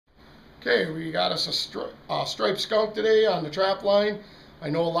Okay, we got us a striped skunk today on the trap line. I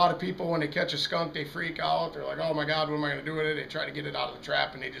know a lot of people, when they catch a skunk, they freak out. They're like, oh my God, what am I going to do with it? They try to get it out of the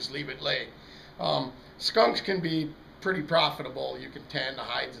trap and they just leave it lay. Skunks can be pretty profitable. You can tan the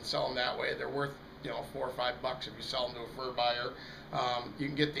hides and sell them that way. They're worth, $4 or $5 if you sell them to a fur buyer. You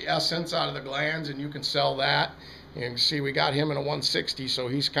can get the essence out of the glands and you can sell that. You can see we got him in a 160, so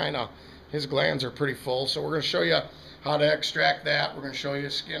his glands are pretty full. So we're going to show you how to extract that. We're going to show you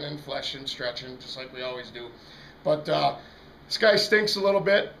skin and flesh and stretching, just like we always do. But this guy stinks a little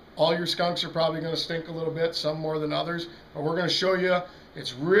bit. All your skunks are probably going to stink a little bit, some more than others. But we're going to show you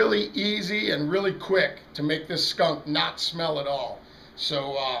it's really easy and really quick to make this skunk not smell at all.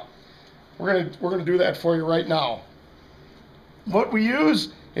 So we're gonna do that for you right now. What we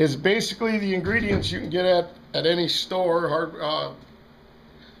use is basically the ingredients you can get at any store,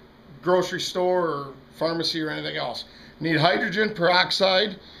 grocery store or pharmacy or anything else. You need hydrogen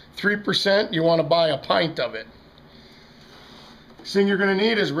peroxide, 3%. You want to buy a pint of it. Next thing you're going to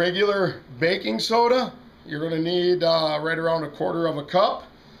need is regular baking soda. You're going to need right around 1/4 cup.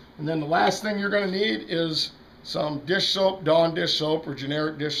 And then the last thing you're going to need is some dish soap. Dawn dish soap or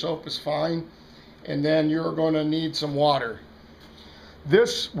generic dish soap is fine. And then you're going to need some water.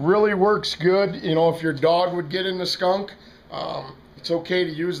 This really works good, if your dog would get in the skunk. It's okay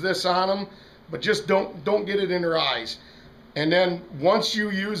to use this on them, but just don't get it in her eyes. And then once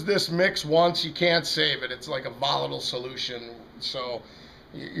you use this mix once, you can't save it. It's like a volatile solution. So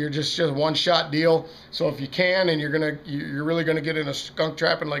you're just a one-shot deal. So if you can, and you're really gonna get in a skunk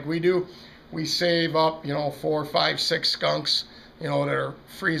trapping like we do, we save up 4, 5, 6 skunks, that are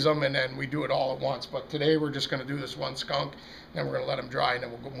freeze them, and then we do it all at once. But today we're just gonna do this one skunk, and we're gonna let them dry, and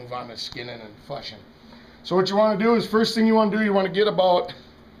then we'll move on to skinning and fleshing. So what you want to do is, first thing you want to do, you want to get about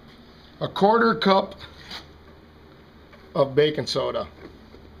 1/4 cup of baking soda.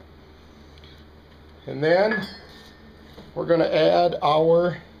 And then we're going to add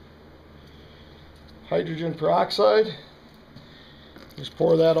our hydrogen peroxide. Just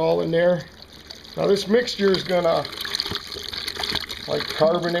pour that all in there. Now this mixture is going to like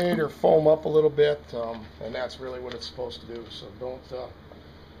carbonate or foam up a little bit, and that's really what it's supposed to do. So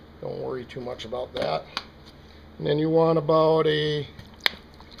don't worry too much about that. And then you want about a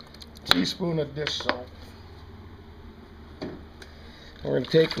teaspoon of dish soap. We're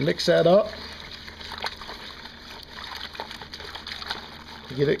going to mix that up.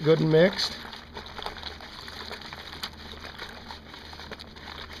 Get it good and mixed.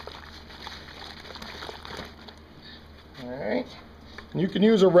 Alright. And you can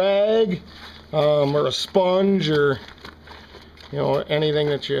use a rag or a sponge or anything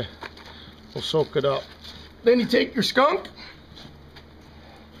that you will soak it up. Then you take your skunk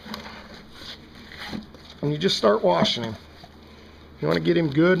and you just start washing him. You want to get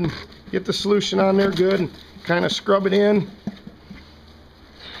him good and get the solution on there good and kind of scrub it in.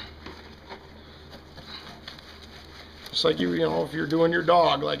 Just like if you're doing your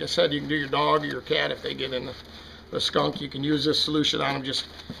dog, like I said, you can do your dog or your cat if they get in the skunk. You can use this solution on them,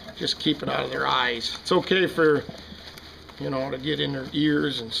 just keep it out of their eyes. It's okay for to get in their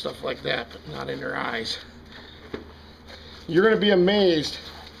ears and stuff like that, but not in their eyes. You're going to be amazed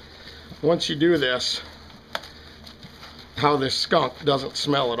once you do this how this skunk doesn't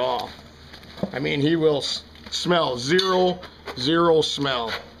smell at all. I mean, he will smell zero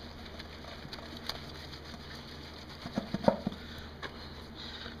smell.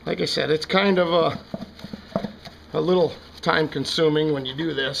 Like I said, it's kind of a little time consuming when you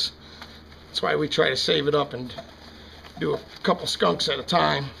do this. That's why we try to save it up and do a couple skunks at a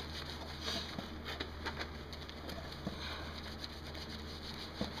time.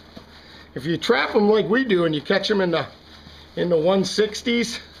 If you trap them like we do and you catch them in the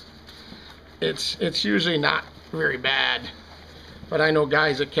 160s, it's usually not very bad. But I know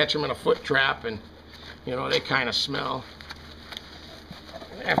guys that catch them in a foot trap and they kind of smell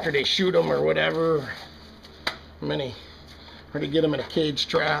after they shoot them or whatever. Or to get them in a cage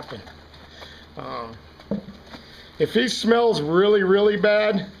trap. And if he smells really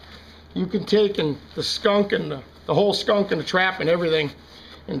bad, you can take the skunk and the whole skunk and the trap and everything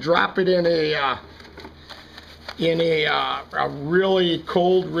and drop it in a really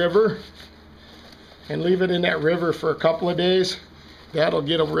cold river and leave it in that river for a couple of days. That'll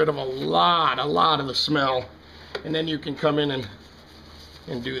get rid of a lot of the smell, and then you can come in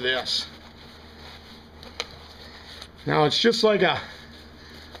and do this. Now it's just like a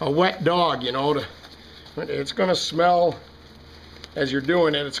wet dog, it's going to smell as you're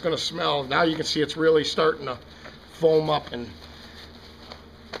doing it. It's going to smell. Now you can see it's really starting to foam up and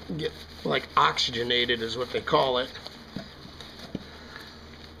get like oxygenated is what they call it.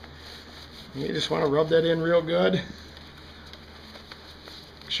 You just want to rub that in real good. Make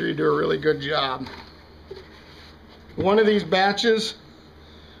sure you do a really good job. One of these batches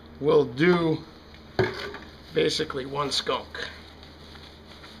will do basically one skunk.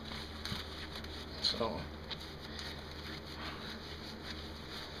 So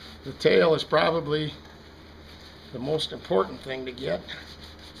the tail is probably the most important thing to get,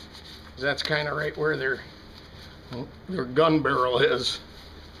 because that's kind of right where their gun barrel is.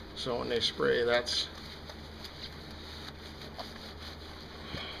 So when they spray, that's,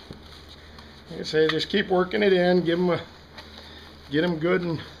 like I say, just keep working it in, get them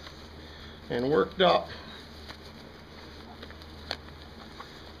good and worked up.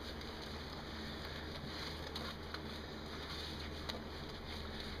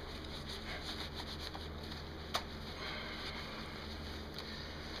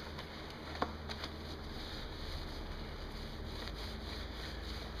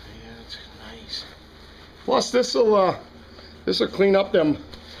 Plus this will clean up them,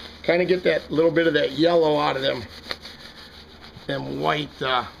 kind of get that little bit of that yellow out of them white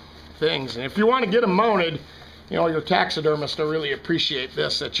things. And if you want to get them mounted, you know, your taxidermist will really appreciate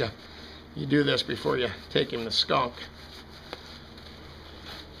this, that you do this before you take him to skunk.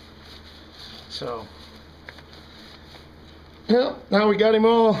 So, yeah, now we got him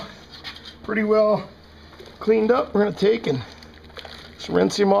all pretty well cleaned up. We're going to take and just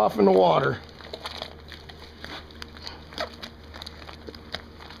rinse him off in the water.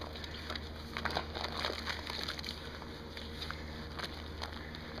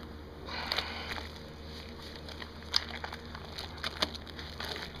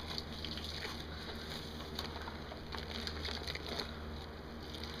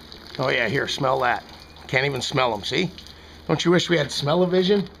 Oh yeah, here, smell that. Can't even smell them, see? Don't you wish we had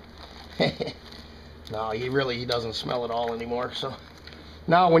smell-o-vision? No, he doesn't smell at all anymore. So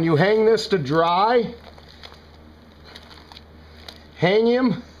now when you hang this to dry, hang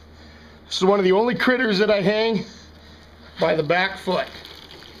him. This is one of the only critters that I hang by the back foot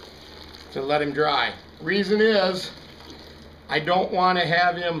to let him dry. Reason is, I don't want to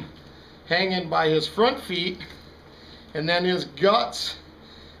have him hanging by his front feet, and then his guts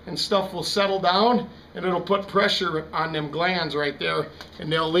and stuff will settle down and it'll put pressure on them glands right there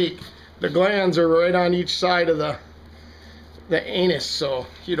and they'll leak. The glands are right on each side of the anus, so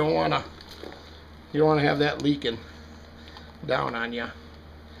you don't want to have that leaking down on you.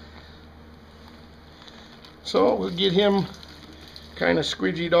 So we'll get him kind of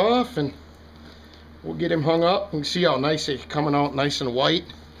squidgied off and we'll get him hung up. You can see how nice he's coming out, nice and white.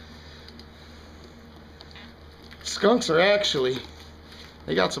 Skunks are actually,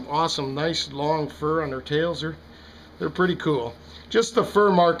 they got some awesome, nice, long fur on their tails. They're pretty cool. Just the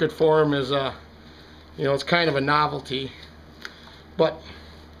fur market for them is, you know, it's kind of a novelty. But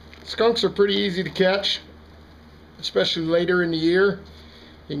skunks are pretty easy to catch, especially later in the year.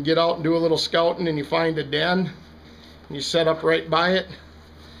 You can get out and do a little scouting and you find a den and you set up right by it.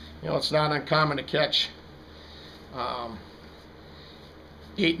 You know, it's not uncommon to catch 8-9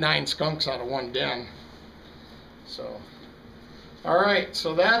 skunks out of one den. So, alright,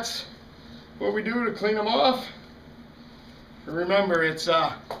 so that's what we do to clean them off. Remember, it's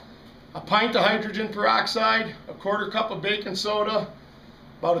a pint of hydrogen peroxide, a quarter cup of baking soda,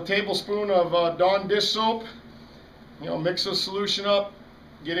 about a tablespoon of Dawn dish soap. You know, mix the solution up,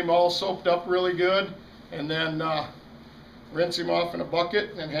 get him all soaped up really good, and then rinse him off in a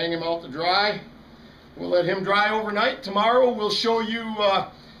bucket and hang him out to dry. We'll let him dry overnight. Tomorrow we'll show you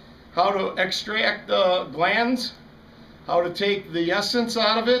how to extract the glands, how to take the essence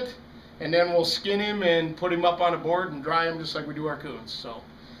out of it, and then we'll skin him and put him up on a board and dry him just like we do our coons. So,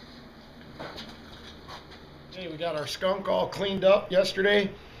 okay, we got our skunk all cleaned up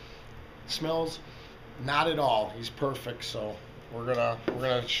yesterday. Smells not at all. He's perfect. So we're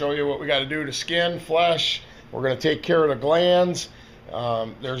gonna show you what we got to do to skin, flesh. We're gonna take care of the glands.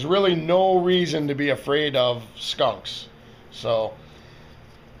 There's really no reason to be afraid of skunks. So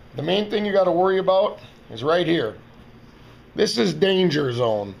the main thing you got to worry about is right here. This is danger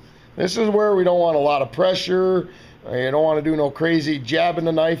zone. This is where we don't want a lot of pressure. You don't want to do no crazy jabbing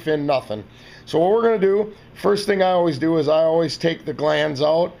the knife in, nothing. So what we're going to do, first thing I always do is I always take the glands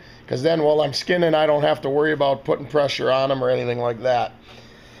out, because then while I'm skinning, I don't have to worry about putting pressure on them or anything like that.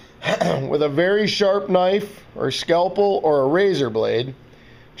 With a very sharp knife or scalpel or a razor blade,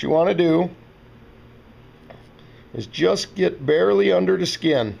 what you want to do is just get barely under the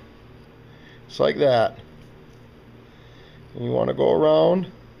skin. Just like that. And you want to go around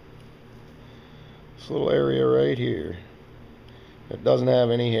this little area right here that doesn't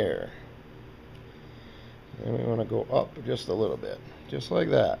have any hair. And we want to go up just a little bit, just like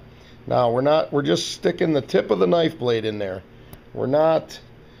that. Now we're just sticking the tip of the knife blade in there. We're not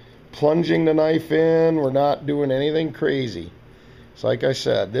plunging the knife in. We're not doing anything crazy. So like I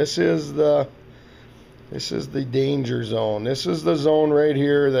said, this is the danger zone. This is the zone right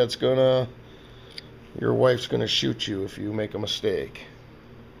here that's your wife's gonna shoot you if you make a mistake.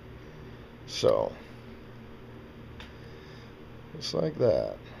 So just like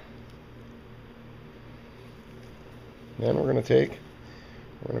that. Then we're gonna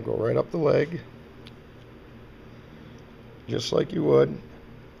go right up the leg, just like you would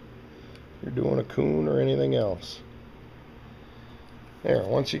if you're doing a coon or anything else. There,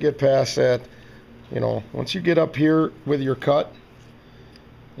 once you get past that, once you get up here with your cut,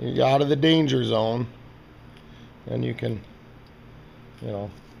 you're out of the danger zone, then you can, go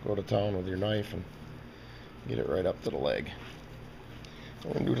to town with your knife and get it right up to the leg.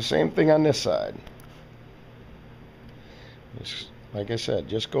 We're going to do the same thing on this side. Just, like I said,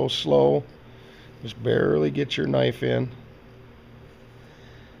 just go slow. Just barely get your knife in.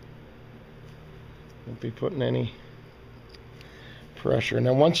 Don't be putting any pressure. And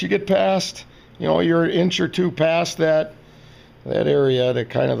then once you get past, you're an inch or two past that area, that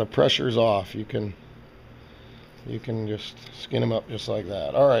kind of the pressure's off. You can just skin them up just like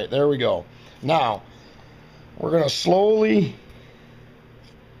that. All right, there we go. Now we're going to slowly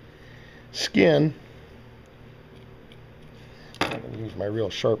skin. I'm going to use my real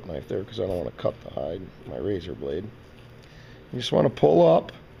sharp knife there because I don't want to cut the hide with my razor blade. You just want to pull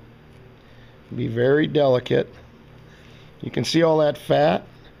up, be very delicate. You can see all that fat.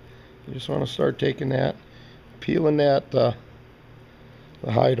 You just want to start taking that, peeling that the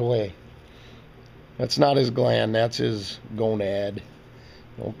hide away. That's not his gland, that's his gonad.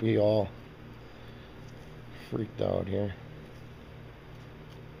 Don't be all freaked out here.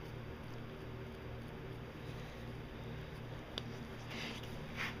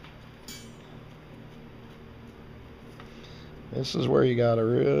 This is where you gotta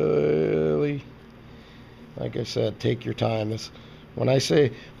really, like I said, take your time.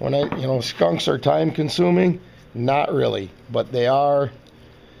 Skunks are time consuming, not really, but they are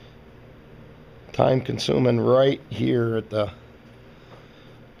time consuming right here at the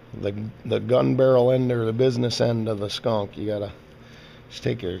gun barrel end or the business end of the skunk. You gotta just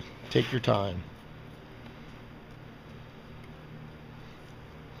take your time.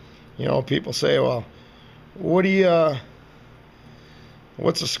 People say, well,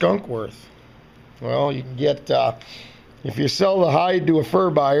 what's a skunk worth? Well, you can get, if you sell the hide to a fur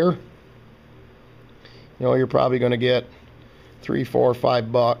buyer, you're probably going to get $3,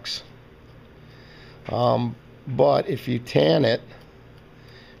 $4, $5. But if you tan it,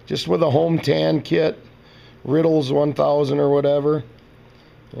 just with a home tan kit, Riddle's 1000 or whatever,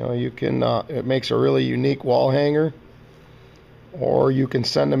 you can, it makes a really unique wall hanger. Or you can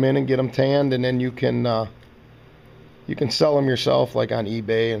send them in and get them tanned, and then you can sell them yourself, like on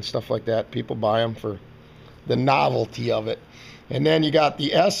eBay and stuff like that. People buy them for the novelty of it. And then you got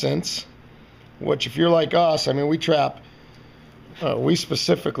the essence, which if you're like us, I mean, we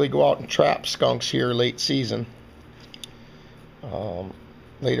specifically go out and trap skunks here late season.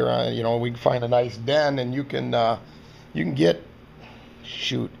 Later on, we can find a nice den, and you can get,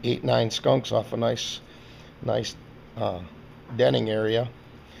 8, 9 skunks off a nice denning area.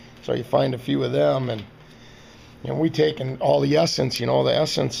 So you find a few of them, and we taking all the essence. The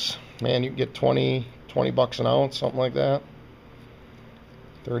essence, man, you can get 20 bucks an ounce, something like that.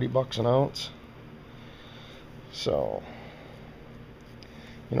 30 bucks an ounce. So,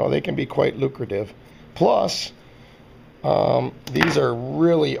 they can be quite lucrative. Plus, these are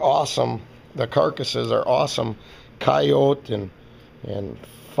really awesome. The carcasses are awesome. Coyote and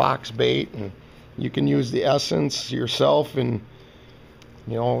fox bait, and you can use the essence yourself, and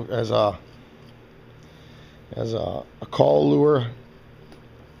as a call lure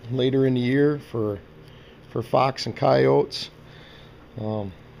later in the year for fox and coyotes.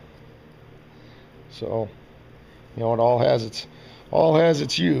 So it all has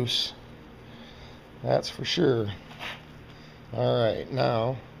its use. That's for sure. All right,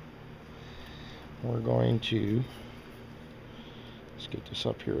 now we're going to let's get this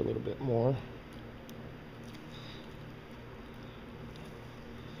up here a little bit more.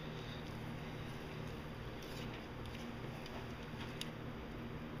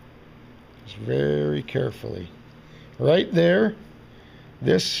 Just very carefully. Right there,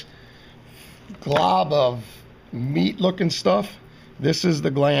 this glob of meat looking stuff, this is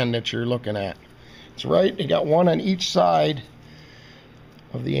the gland that you're looking at. It's right, you got one on each side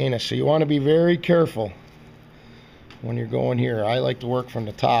of the anus, so you want to be very careful when you're going here. I like to work from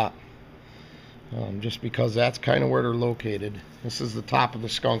the top. just because that's kind of where they're located. This is the top of the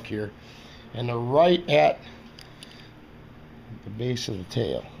skunk here, and they're right at the base of the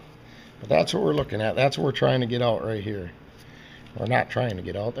tail. But that's what we're looking at. That's what we're trying to get out right here. We're not trying to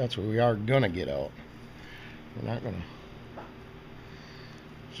get out. That's what we are gonna get out. We're not gonna.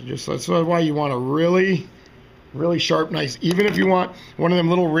 So just that's why you want a really sharp knife. Even if you want one of them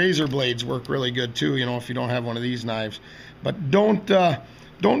little razor blades, work really good too. You know, if you don't have one of these knives. But don't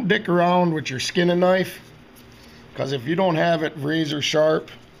dick around with your skinning knife, because if you don't have it razor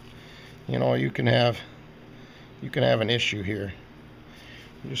sharp, you know, you can have an issue here.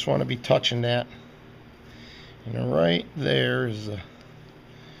 You just want to be touching that, and right there is the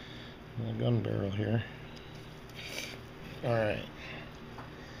gun barrel here. All right.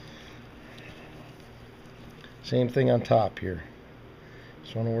 Same thing on top here.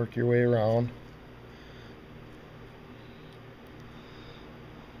 Just want to work your way around.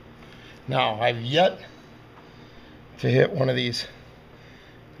 Now, I've yet to hit one of these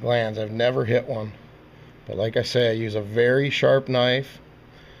glands. I've never hit one. But like I say, I use a very sharp knife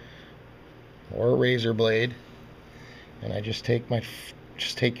or a razor blade, and I just take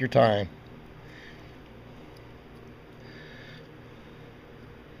your time.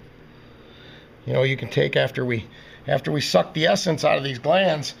 You know, you can take after we suck the essence out of these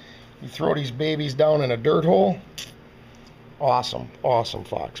glands, you throw these babies down in a dirt hole. Awesome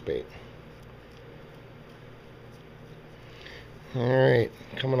fox bait. All right,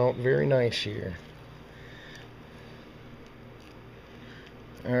 coming out very nice here.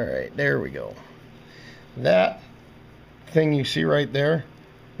 All right, there we go. That thing you see right there,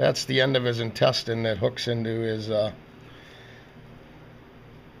 that's the end of his intestine that hooks into his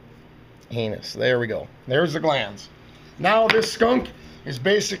anus. There we go. There's the glands. Now this skunk is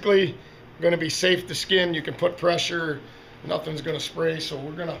basically going to be safe to skin. You can put pressure, nothing's going to spray. So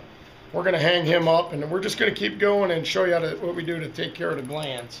we're gonna hang him up, and we're just going to keep going and show you what we do to take care of the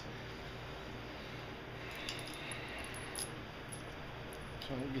glands.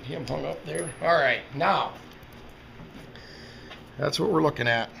 So we'll get him hung up there. All right, now that's what we're looking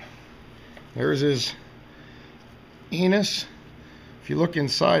at. There's his anus. If you look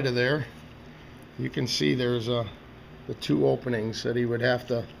inside of there, you can see there's the two openings that he would have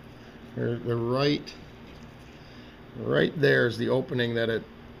to. They're right there is the opening that it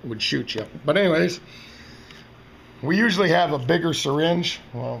would shoot you. But anyways, we usually have a bigger syringe.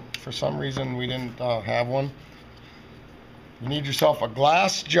 Well, for some reason we didn't have one. You need yourself a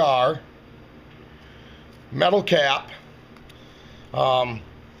glass jar, metal cap.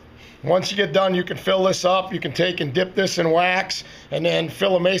 Once you get done, you can fill this up. You can take and dip this in wax, and then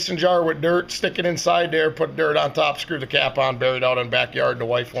fill a mason jar with dirt, stick it inside there, put dirt on top, screw the cap on, bury it out in the backyard. The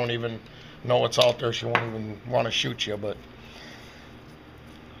wife won't even know it's out there. She won't even want to shoot you. But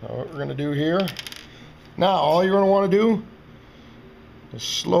what we're going to do here, now all you're going to want to do is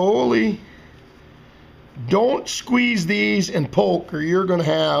slowly, don't squeeze these and poke, or you're going to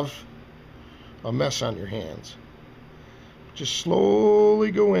have a mess on your hands. Just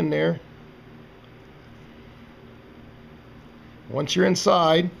slowly go in there. Once you're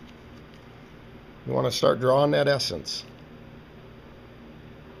inside, you want to start drawing that essence.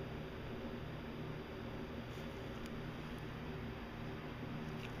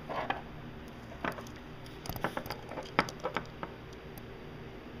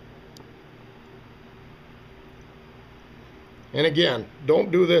 And again, don't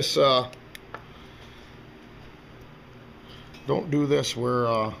do this where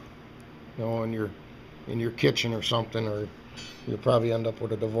you know, in your kitchen or something, or you'll probably end up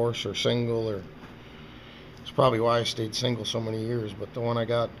with a divorce or single, or it's probably why I stayed single so many years. But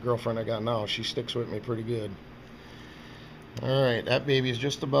the girlfriend I got now, she sticks with me pretty good. All right, that baby is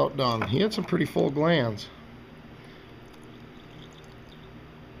just about done. He had some pretty full glands.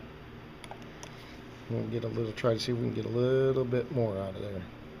 We'll get a little, try to see if we can get a little bit more out of there.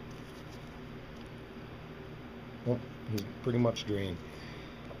 Oh, he's pretty much drained.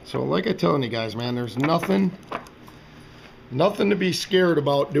 So like I'm telling you guys, man, there's nothing to be scared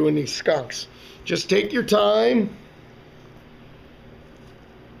about doing these skunks. Just take your time.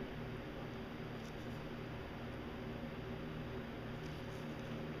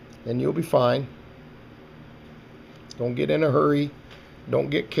 And you'll be fine. Don't get in a hurry. Don't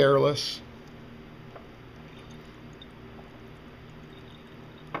get careless.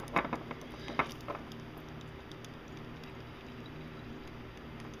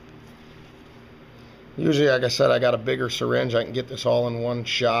 Usually, like I said, I got a bigger syringe. I can get this all in one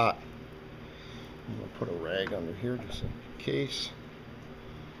shot. I'm going to put a rag under here just in case.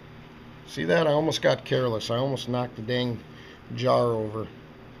 See that? I almost got careless. I almost knocked the dang jar over.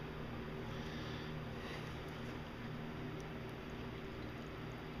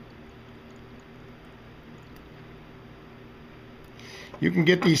 You can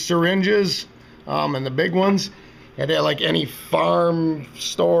get these syringes, and the big ones at like any farm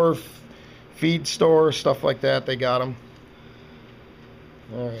store, feed store, stuff like that. They got them.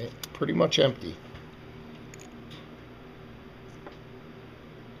 All right, pretty much empty.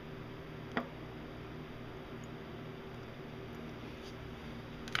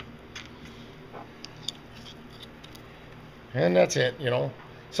 And that's it, you know.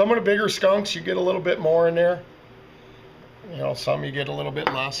 Some of the bigger skunks, you get a little bit more in there. You know, some you get a little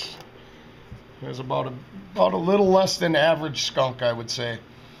bit less. There's about a little less than average skunk, I would say.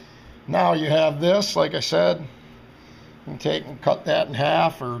 Now you have this, like I said, you can take and cut that in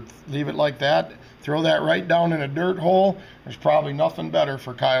half or leave it like that. Throw that right down in a dirt hole. There's probably nothing better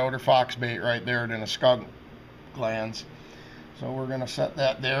for coyote or fox bait right there than a skunk glands. So we're gonna set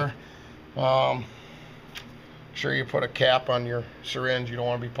that there. Sure you put a cap on your syringe. You don't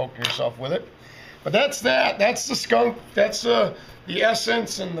want to be poking yourself with it. But that's that. That's the skunk. That's the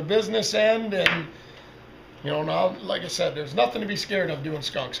essence and the business end. And you know, now, like I said, there's nothing to be scared of doing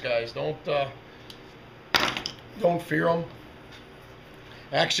skunks, guys. Don't fear them.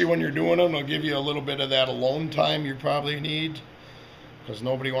 Actually, when you're doing them, they'll give you a little bit of that alone time you probably need, because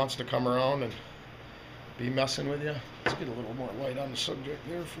nobody wants to come around and be messing with you. Let's get a little more light on the subject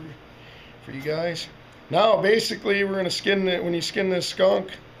there for you guys. Now, basically, we're going to skin it. When you skin this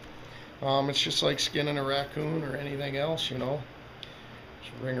skunk, it's just like skinning a raccoon or anything else, you know.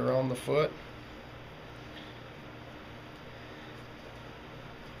 Just ring around the foot.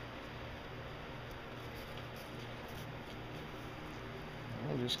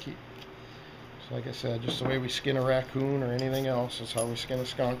 We'll just keep, so like I said, just the way we skin a raccoon or anything else is how we skin a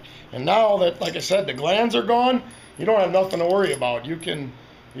skunk. And now that, like I said, the glands are gone, you don't have nothing to worry about. You can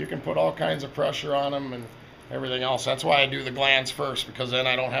put all kinds of pressure on them and everything else. That's why I do the glands first, because then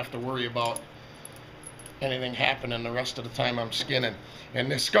I don't have to worry about anything happening the rest of the time I'm skinning.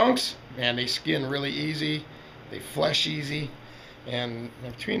 And the skunks, man, they skin really easy, they flesh easy, and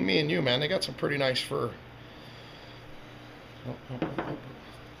between me and you, man, they got some pretty nice fur. There a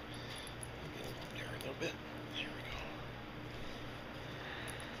little bit. There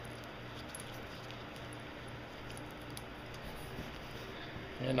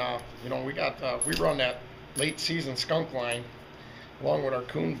we go. And you know, we run that late season skunk line along with our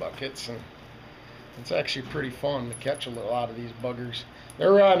coon buckets, and it's actually pretty fun to catch a lot of these buggers.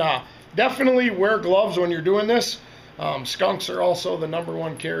 They're on definitely wear gloves when you're doing this. Skunks are also the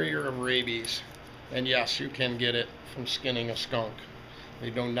 #1 carrier of rabies, and yes, you can get it from skinning a skunk. They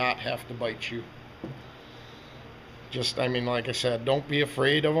do not have to bite you. Just, I mean, like I said, don't be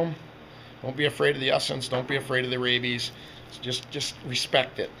afraid of them. Don't be afraid of the essence. Don't be afraid of the rabies. Just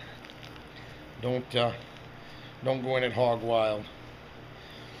respect it. Don't go in it hog wild.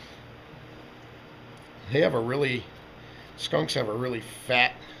 Skunks have a really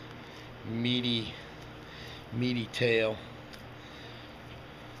fat, meaty tail.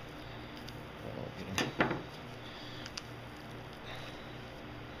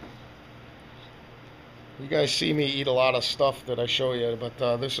 You guys see me eat a lot of stuff that I show you, but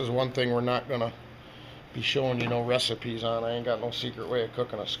this is one thing we're not gonna be showing you no recipes on. I ain't got no secret way of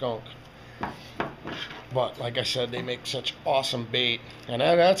cooking a skunk. But like I said, they make such awesome bait, and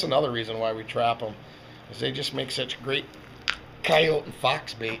that's another reason why we trap them, is they just make such great coyote and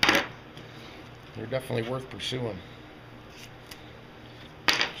fox bait. They're definitely worth pursuing.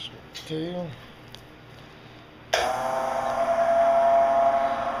 Tail.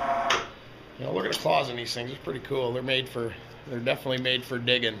 You know, look at the claws in these things. It's pretty cool. They're definitely made for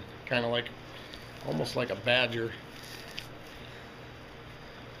digging, kind of like, almost like a badger.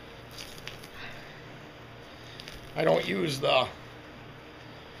 I don't use the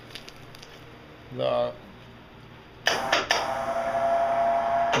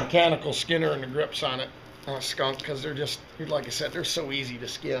mechanical skinner and the grips on it on a skunk, because they're just, like I said, they're so easy to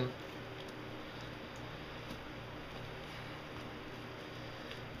skin.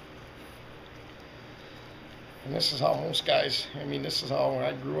 And this is how most guys, I mean, this is how when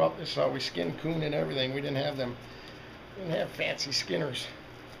I grew up, this is how we skinned coon and everything. We didn't have fancy skinners.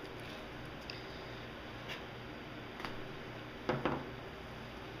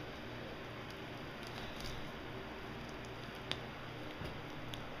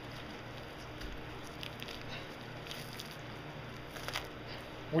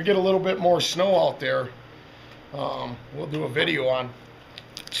 We get a little bit more snow out there, we'll do a video on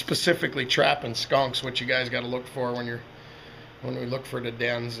specifically trapping skunks, what you guys got to look for when we look for the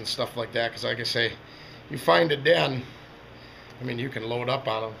dens and stuff like that. Because like I say, you find a den, I mean, you can load up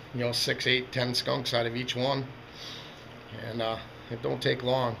on them, you know, 6, 8, 10 skunks out of each one, and it don't take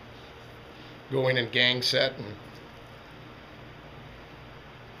long. Go in and gang set, and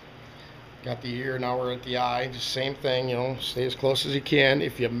Got the ear, now we're at the eye. Just same thing, you know, stay as close as you can.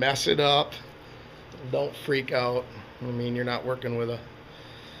 If you mess it up, don't freak out. I mean, you're not working with a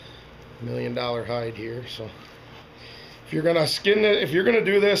 $1 million hide here. So if you're gonna skin it, if you're gonna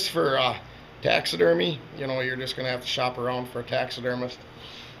do this for taxidermy, you know, you're just gonna have to shop around for a taxidermist,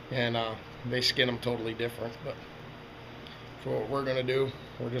 and they skin them totally different. But for what we're gonna do,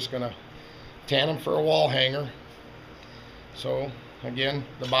 we're just gonna tan them for a wall hanger. So again,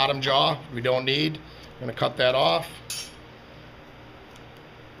 the bottom jaw we don't need. I'm gonna cut that off.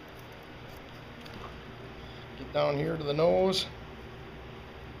 Get down here to the nose.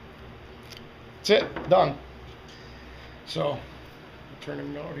 That's it, done. So I'll turn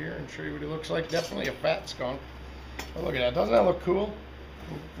him out here and show you what he looks like. Definitely a fat skunk. Oh, look at that, doesn't that look cool?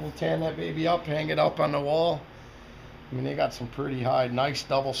 We'll tan that baby up, hang it up on the wall. I mean, they got some pretty hide, nice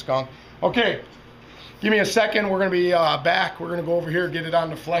double skunk. Okay, give me a second. We're going to be back. We're going to go over here, get it on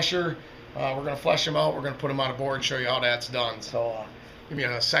the flesher. We're going to flesh them out. We're going to put them on a board, show you how that's done. So give me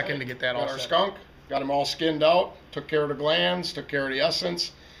a second to get that all set. Got our skunk, got them all skinned out, took care of the glands, took care of the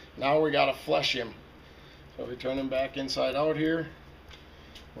essence. Now we got to flesh him. So we turn him back inside out here.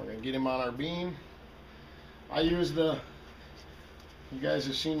 We're going to get him on our beam. I use the, you guys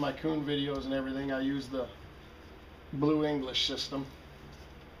have seen my coon videos and everything, I use the Blue English system.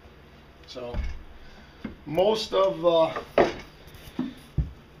 So most of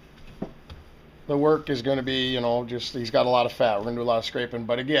the work is going to be, you know, just he's got a lot of fat. We're going to do a lot of scraping,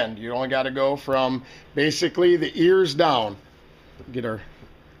 but again, you only got to go from basically the ears down. Get our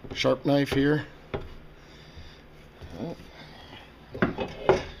sharp knife here.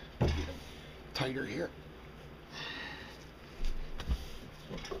 Tighter here.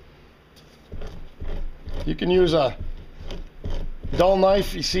 You can use a dull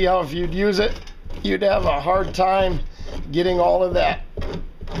knife. You see how if you'd use it, you'd have a hard time getting all of that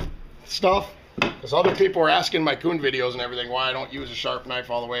stuff. Because other people are asking my coon videos and everything why I don't use a sharp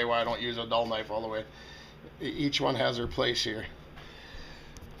knife all the way, why I don't use a dull knife all the way. Each one has their place here.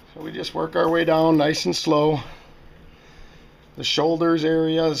 So we just work our way down nice and slow. The shoulders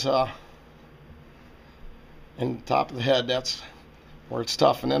areas and the top of the head, that's where it's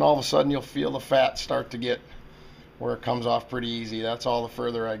tough. And then all of a sudden you'll feel the fat start to get where it comes off pretty easy. That's all the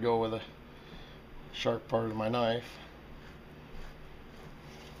further I go with the sharp part of my knife.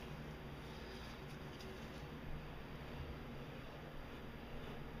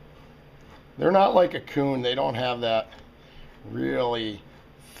 They're not like a coon. They don't have that really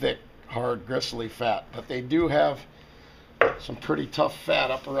thick, hard, gristly fat, but they do have some pretty tough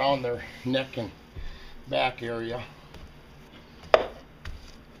fat up around their neck and back area.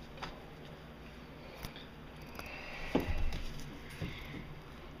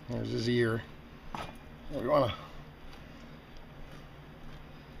 There's his ear. We want to,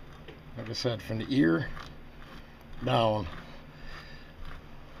 like I said, from the ear down.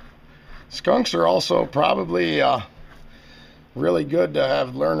 Skunks are also probably really good to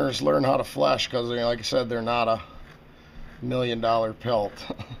have learners learn how to flesh because, like I said, they're not a $1 million pelt.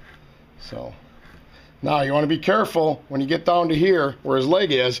 So now you want to be careful when you get down to here where his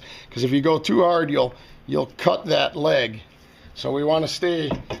leg is, because if you go too hard, you'll cut that leg. So we want to stay,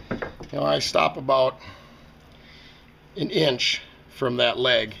 you know, I stop about an inch from that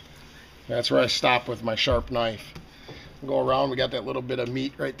leg. That's where I stop with my sharp knife. Go around, we got that little bit of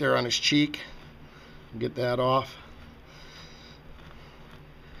meat right there on his cheek. Get that off.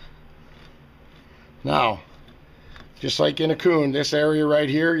 Now, just like in a coon, this area right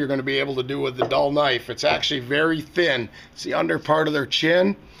here, you're going to be able to do with the dull knife. It's actually very thin. It's the under part of their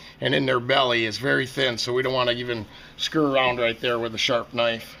chin and in their belly is very thin, so we don't want to even screw around right there with a sharp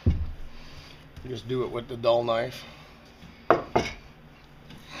knife. You just do it with the dull knife. The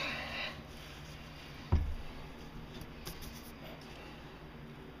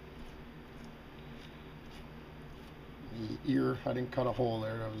ear, I didn't cut a hole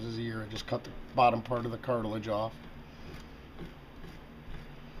there, that was his ear. I just cut the bottom part of the cartilage off.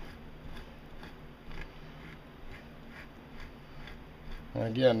 And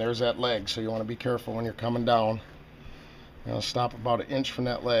again, there's that leg, so you want to be careful when you're coming down. You know, stop about an inch from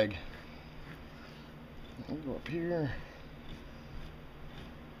that leg. I'll go up here.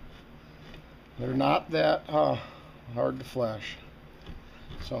 They're not that hard to flesh.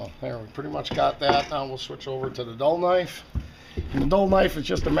 So there, we pretty much got that. Now we'll switch over to the dull knife. And the dull knife is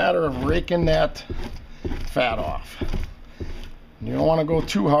just a matter of raking that fat off. You don't want to go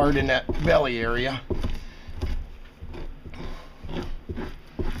too hard in that belly area.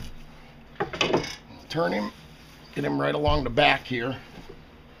 Turn him, get him right along the back here.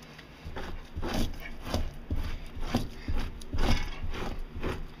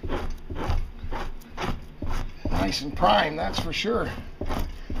 nice and prime, that's for sure.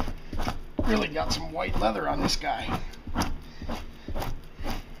 Really got some white leather on this guy.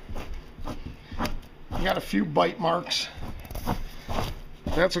 Got a few bite marks.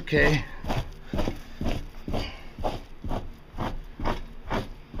 That's okay.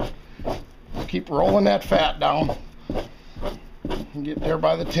 Keep rolling that fat down and get there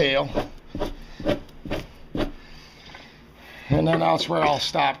by the tail. And then that's where I'll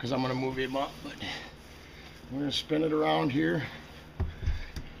stop because I'm going to move him up. But we're going to spin it around here.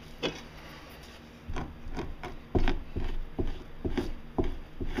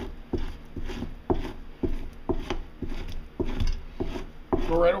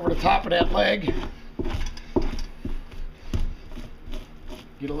 Go right over the top of that leg.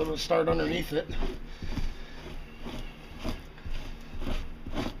 Get a little start underneath it.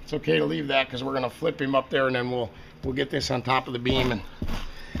 It's okay to leave that because we're going to flip him up there, and then we'll get this on top of the beam and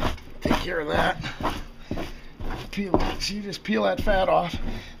take care of that. Peel, see, just peel that fat off.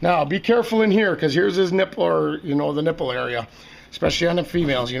 Now be careful in here because here's his nipple, or the nipple area, especially on the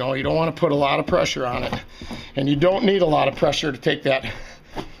females. You don't want to put a lot of pressure on it, and you don't need a lot of pressure to take that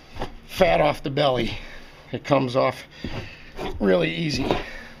fat off the belly. It comes off really easy.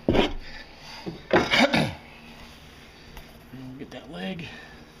 Get that leg.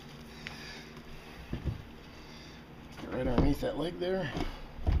 Get right underneath that leg there.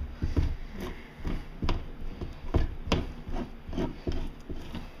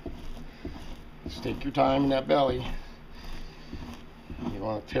 Just take your time in that belly. You don't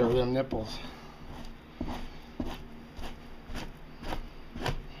want to tear them nipples.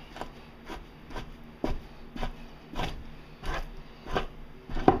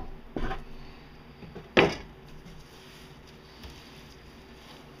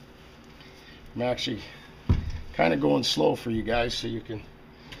 I'm actually kind of going slow for you guys so you can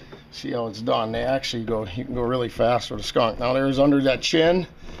see how it's done. You can go really fast with a skunk. Now there's under that chin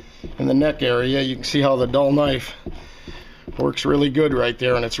and the neck area, you can see how the dull knife works really good right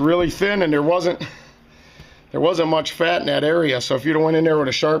there, and it's really thin, and there wasn't much fat in that area. So if you went in there with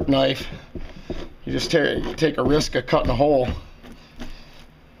a sharp knife, you just take a risk of cutting a hole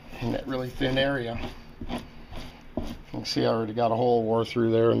in that really thin area. You can see I already got a hole wore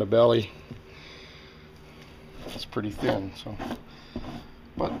through there in the belly. It's pretty thin,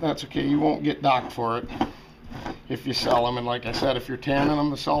 but that's okay. You won't get docked for it if you sell them. And like I said, if you're tanning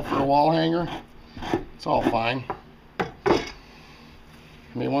them to sell for a wall hanger, it's all fine. I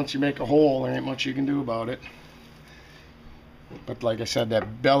mean, once you make a hole, there ain't much you can do about it. But like I said,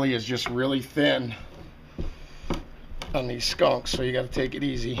 that belly is just really thin on these skunks, so you got to take it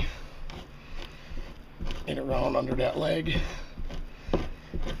easy. Get around under that leg,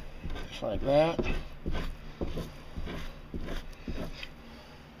 just like that.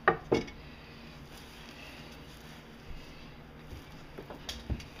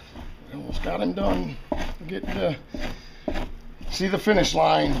 Almost got him done. Getting to see the finish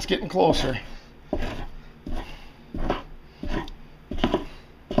line. It's getting closer.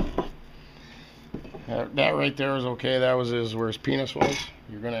 That right there is okay. That was where his penis was.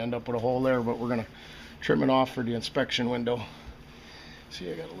 You're going to end up with a hole there, but we're going to trim it off for the inspection window.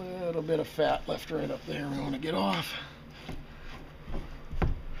 See, I got a little bit of fat left right up there we want to get off.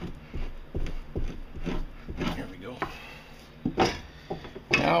 Here we go.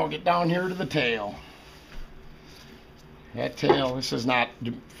 Now we'll get down here to the tail. That tail, this is not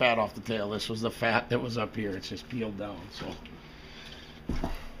fat off the tail. This was the fat that was up here. It's just peeled down. So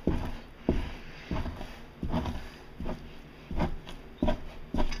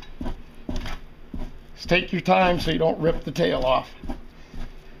just take your time so you don't rip the tail off.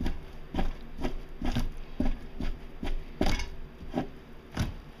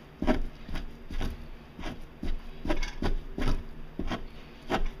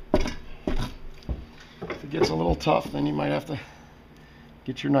 Gets a little tough, then you might have to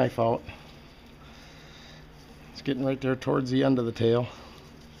get your knife out. It's getting right there towards the end of the tail.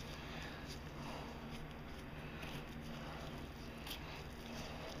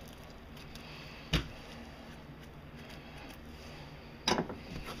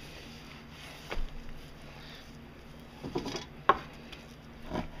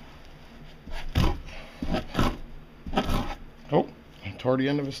 Oh, toward the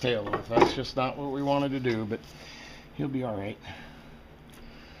end of his tail. That's just not what we wanted to do, but he'll be all right.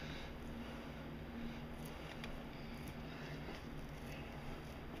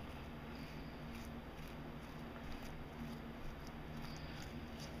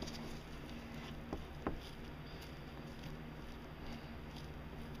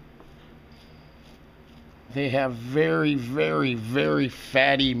 They have very, very, very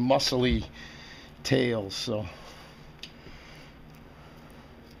fatty, muscly tails, so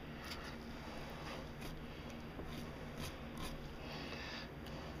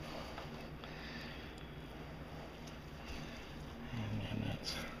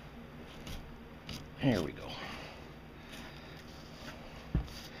Here we go.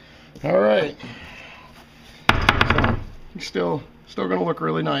 All right. So he's still gonna look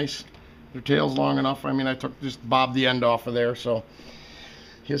really nice. Their tail's long enough. I mean, I just bobbed the end off of there, so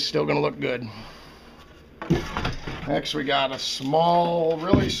he's still gonna look good. Next, we got a small,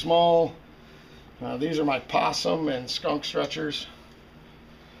 really small. These are my possum and skunk stretchers.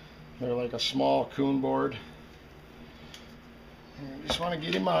 They're like a small coon board. I just want to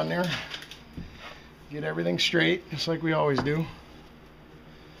get him on there, get everything straight, just like we always do.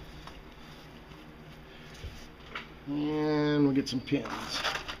 And we'll get some pins.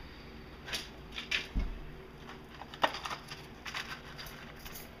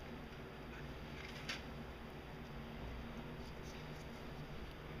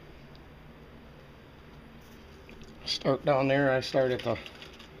 Start down there. I start at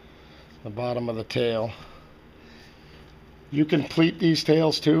the bottom of the tail. You can pleat these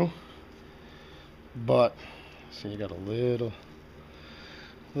tails too, but see, you got a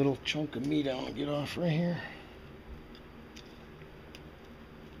little chunk of meat I want to get off right here.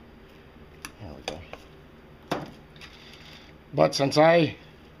 There we go. But since like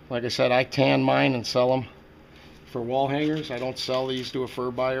I said, I tan mine and sell them for wall hangers. I don't sell these to a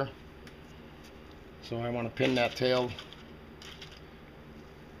fur buyer. So I want to pin that tail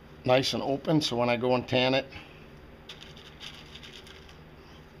nice and open, so when I go and tan it,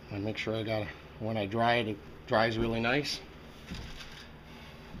 I make sure when I dry it, it dries really nice.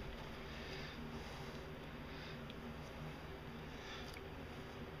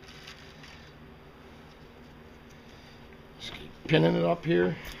 Just keep pinning it up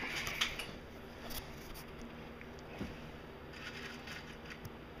here.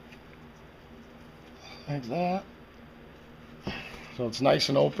 Like that. So it's nice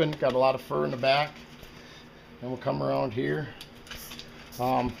and open, got a lot of fur in the back. Then we'll come around here.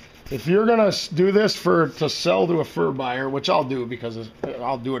 If you're gonna do this to sell to a fur buyer, which I'll do because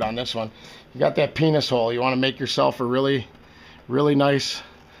I'll do it on this one, you got that penis hole. You want to make yourself a really, really nice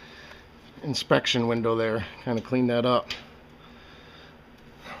inspection window there. Kind of clean that up.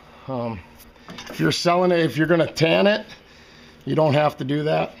 If you're selling it, if you're gonna tan it, you don't have to do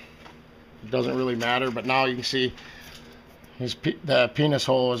that. It doesn't really matter, but now you can see the penis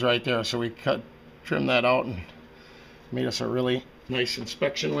hole is right there, so we trimmed that out and made us a really nice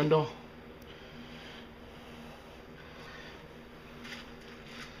inspection window.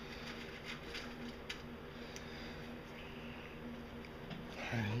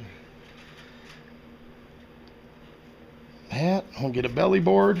 That, we'll get a belly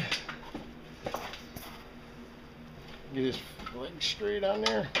board. Get his legs straight on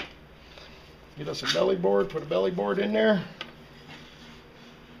there. Get us a belly board, put a belly board in there.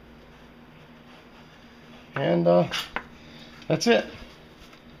 And that's it.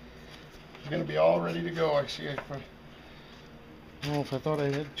 It's going to be all ready to go. I see. I don't know if I thought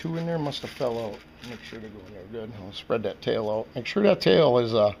I had two in there. Must have fell out. Make sure they go in there good. I'll spread that tail out. Make sure that tail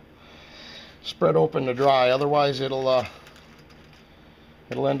is spread open to dry. Otherwise, it'll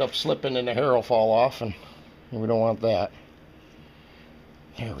end up slipping and the hair will fall off, and we don't want that.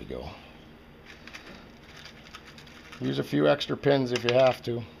 There we go. Use a few extra pins if you have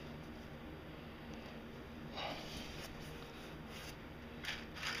to.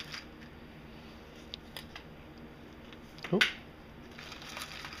 Oop.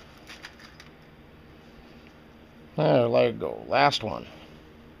 There, let it go. Last one.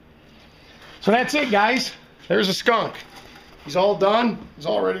 So that's it, guys. There's a skunk. He's all done. He's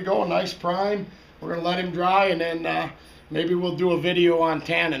all ready to go. A nice prime. We're going to let him dry, and then maybe we'll do a video on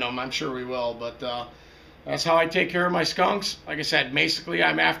tanning him. I'm sure we will, but that's how I take care of my skunks. Like I said, basically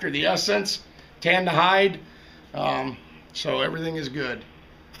I'm after the essence, tan the hide, so everything is good.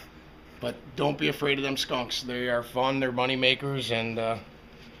 But don't be afraid of them skunks. They are fun, they're money makers, and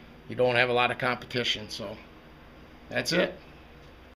you don't have a lot of competition. So that's it.